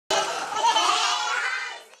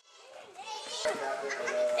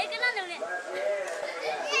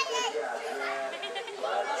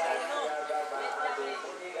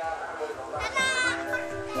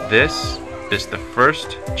This is the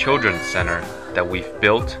first children's center that we've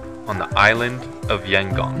built on the island of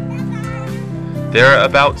Yangon. There are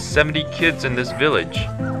about 70 kids in this village.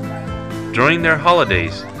 During their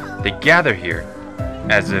holidays, they gather here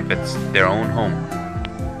as if it's their own home.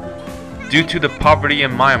 Due to the poverty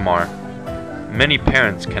in Myanmar, many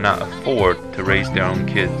parents cannot afford to raise their own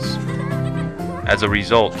kids. As a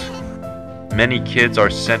result, many kids are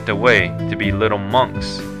sent away to be little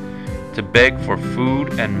monks, to beg for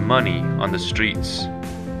food and money on the streets.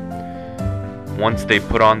 Once they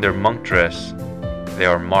put on their monk dress, they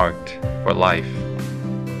are marked for life.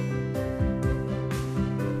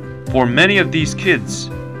 For many of these kids,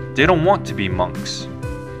 they don't want to be monks.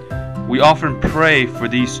 We often pray for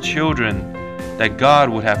these children that God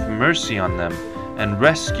would have mercy on them and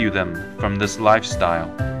rescue them from this lifestyle.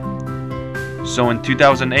 So in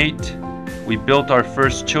 2008, we built our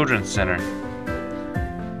first children's center.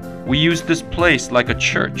 We used this place like a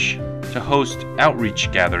church to host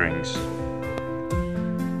outreach gatherings.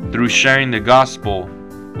 Through sharing the gospel,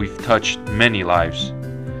 we've touched many lives.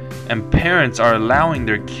 And parents are allowing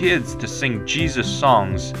their kids to sing Jesus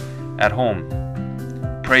songs at home.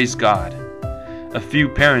 Praise God. A few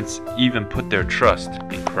parents even put their trust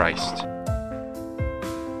in Christ.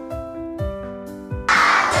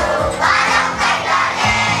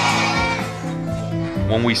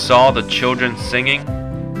 When we saw the children singing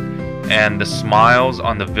and the smiles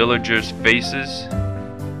on the villagers' faces,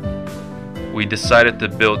 we decided to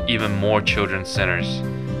build even more children's centers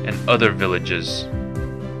in other villages.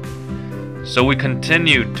 So we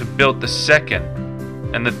continued to build the second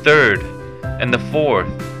and the third and the fourth.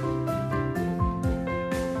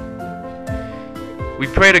 We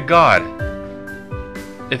pray to God,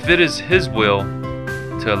 if it is His will,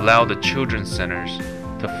 to allow the children's centers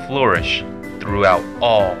to flourish throughout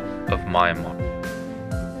all of Myanmar.